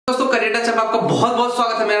Career अड्डा आपका बहुत बहुत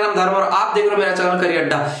स्वागत है। मेरा नाम धर्म और आप देख रहे हो मेरा चैनल करियर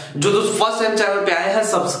अड्डा। जो दोस्त फर्स्ट टाइम चैनल पे आए हैं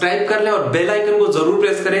सब्सक्राइब कर लें और बेल आइकन को जरूर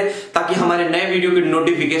प्रेस करें ताकि हमारे नए वीडियो की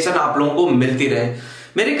नोटिफिकेशन आप लोगों को मिलती रहे।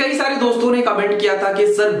 मेरे कई सारे दोस्तों ने कमेंट किया था कि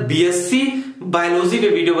सर बीएससी बायोलॉजी पे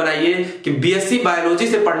वीडियो बनाइए कि बीएससी बायोलॉजी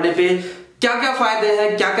से पढ़ने पे क्या क्या फायदे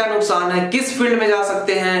हैं, क्या क्या नुकसान है, किस फील्ड में जा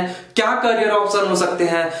सकते हैं, क्या करियर ऑप्शन हो सकते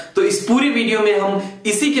हैं। तो इस पूरी वीडियो में हम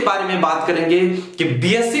इसी के बारे में बात करेंगे कि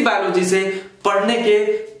बीएससी बायोलॉजी से पढ़ने के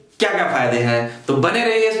क्या क्या फायदे हैं। तो बने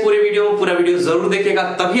रहिए इस पूरे वीडियो में, पूरा वीडियो जरूर देखिएगा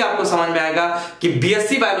तभी आपको समझ में आएगा कि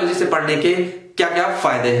बीएससी बायोलॉजी से पढ़ने के क्या क्या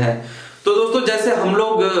फायदे हैं। तो दोस्तों जैसे हम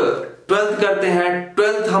लोग 12th करते हैं,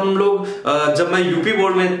 12th हम लोग जब मैं यूपी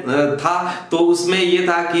बोर्ड में था तो उसमें ये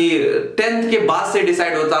था कि 10th के बाद से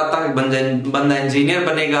डिसाइड होता था कि बंदा इंजीनियर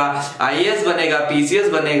बनेगा, आईएएस बनेगा, पीसीएस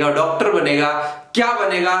बनेगा, डॉक्टर बनेगा, क्या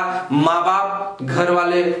बनेगा। माँ बाप, घर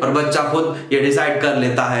वाले और बच्चा खुद ये डिसाइड कर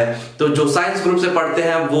लेता है। तो जो साइंस ग्रुप से पढ़ते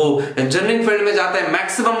हैं वो इंजीनियरिंग फील्ड में जाते हैं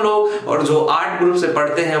मैक्सिमम लोग, और जो आर्ट ग्रुप से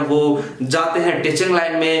पढ़ते हैं वो जाते हैं टीचिंग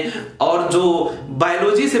लाइन में, और जो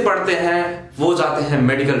बायोलॉजी से पढ़ते हैं वो जाते हैं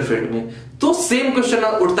मेडिकल फील्ड में। तो सेम क्वेश्चन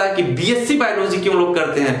उठता है कि बीएससी बायोलॉजी क्यों लोग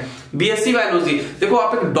करते हैं। बीएससी बायोलॉजी देखो,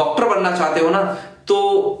 आप एक डॉक्टर बनना चाहते हो ना, तो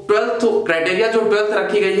 12th क्राइटेरिया जो 12th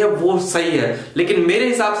रखी गई है वो सही है, लेकिन मेरे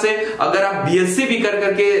हिसाब से अगर आप बीएससी भी कर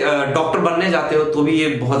करके डॉक्टर बनने जाते हो तो भी ये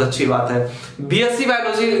बहुत अच्छी बात है। बीएससी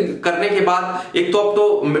बायोलॉजी करने के बाद एक तो आप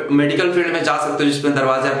तो मेडिकल फील्ड में जा सकते हो जिसमें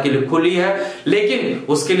दरवाजे आपके लिए खुली है, लेकिन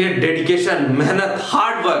उसके लिए डेडिकेशन, मेहनत,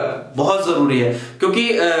 हार्ड वर्क बहुत जरूरी है। क्योंकि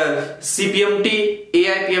सीपीएमटी,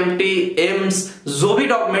 एआईपीएमटी, एम्स, जो भी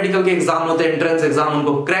मेडिकल के एग्जाम होते हैं, एंट्रेंस एग्जाम,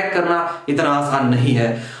 उनको क्रैक करना इतना आसान नहीं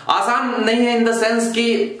है। आसान नहीं है इन द सेंस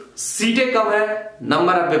कि सीटें कम है,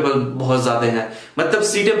 नंबर ऑफ पेपर बहुत ज्यादा है, मतलब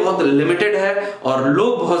सीटें बहुत लिमिटेड है और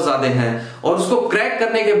लोग बहुत ज्यादा हैं। और उसको क्रैक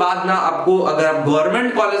करने के बाद ना आपको, अगर आप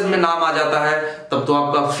गवर्नमेंट कॉलेज में नाम आ जाता है तब तो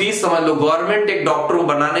आपका फीस समझ लो, गवर्नमेंट एक डॉक्टर को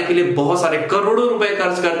बनाने के लिए बहुत सारे करोड़ों रुपए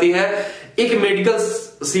खर्च करती है एक मेडिकल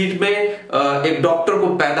सीट में एक डॉक्टर को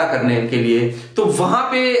पैदा करने के लिए। तो वहां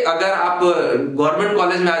पे अगर आप गवर्नमेंट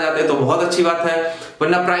कॉलेज में आ जाते हैं तो बहुत अच्छी बात है,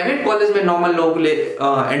 वरना प्राइवेट कॉलेज में नॉर्मल लोगों के लिए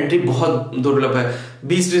एंट्री बहुत दुर्लभ है।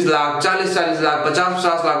 20-20 लाख, 40-40 लाख,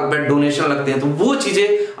 50-50 लाख रुपए डोनेशन लगते हैं। तो वो चीजें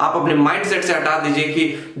आप अपने माइंडसेट से हटा दीजिए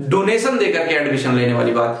कि डोनेशन देकर के एडमिशन लेने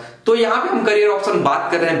वाली बात। तो यहाँ पे हम करियर ऑप्शन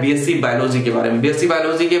बात कर रहे हैं बीएससी बायोलॉजी के बारे में। बीएससी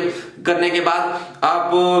बायोलॉजी के करने के बाद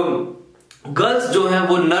आप गर्ल्स जो हैं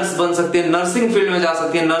वो नर्स बन सकती है, नर्सिंग फील्ड में जा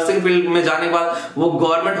सकती है। नर्सिंग फील्ड में जाने के बाद वो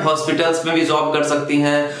गवर्नमेंट हॉस्पिटल्स में भी जॉब कर सकती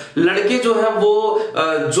हैं। लड़के जो हैं वो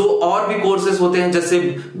जो और भी कोर्सेज होते हैं जैसे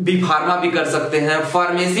बी फार्मा भी कर सकते हैं,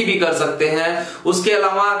 फार्मेसी भी कर सकते हैं। उसके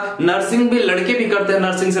अलावा नर्सिंग भी लड़के भी करते हैं,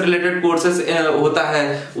 नर्सिंग से रिलेटेड कोर्सेज होता है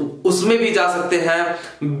उसमें भी जा सकते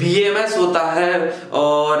हैं। बीएमएस होता है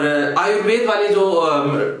और आयुर्वेद वाले जो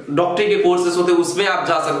डॉक्टरी के कोर्सेज होते हैं उसमें आप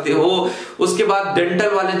जा सकते हो। उसके बाद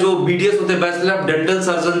डेंटल वाले जो बीडीएस होते हैं, बैचलर ऑफ डेंटल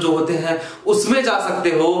सर्जन जो होते हैं, उसमें जा सकते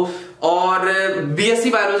हो। और बीएससी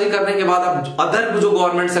बायोलॉजी करने के बाद आप अदर जो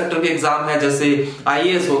गवर्नमेंट सेक्टर के एग्जाम है जैसे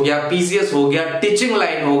आईएएस हो गया, पीसीएस हो गया, टीचिंग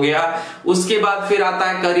लाइन हो गया, उसके बाद फिर आता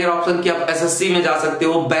है करियर ऑप्शन कि आप एसएससी में जा सकते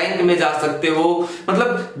हो, बैंक में जा सकते हो।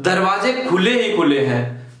 मतलब दरवाजे खुले ही खुले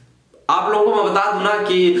हैं। आप लोगों को मैं बता दूं ना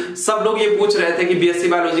कि सब लोग ये पूछ रहे थे कि बीएससी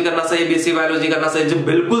बायोलॉजी करना सही है, बीएससी बायोलॉजी करना सही है, जो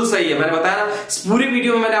बिल्कुल सही है। मैंने बताया ना, इस पूरी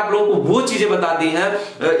वीडियो में मैंने आप लोगों को वो चीजें बता दी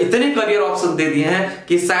हैं, इतने करियर ऑप्शन दे दिए हैं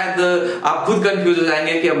कि शायद आप खुद कंफ्यूज हो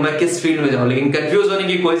जाएंगे कि अब मैं किस फील्ड में जाऊं। लेकिन कंफ्यूज होने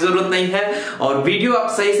की कोई जरूरत नहीं है, और वीडियो आप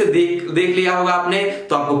सही से देख लिया होगा आपने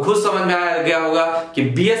तो आपको खुद समझ में आ गया होगा कि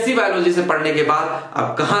बीएससी बायोलॉजी से पढ़ने के बाद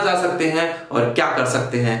आप कहां जा सकते हैं और क्या कर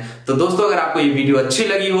सकते हैं। तो दोस्तों अगर आपको ये वीडियो अच्छी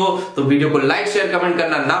लगी हो तो वीडियो को लाइक, शेयर, कमेंट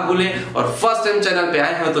करना ना भूलें, और फर्स्ट टाइम चैनल पे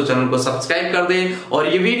आए हैं तो चैनल को सब्सक्राइब कर दें और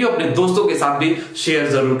ये वीडियो अपने दोस्तों के साथ भी शेयर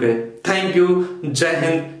जरूर करें। थैंक यू, जय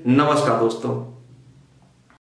हिंद, नमस्कार दोस्तों।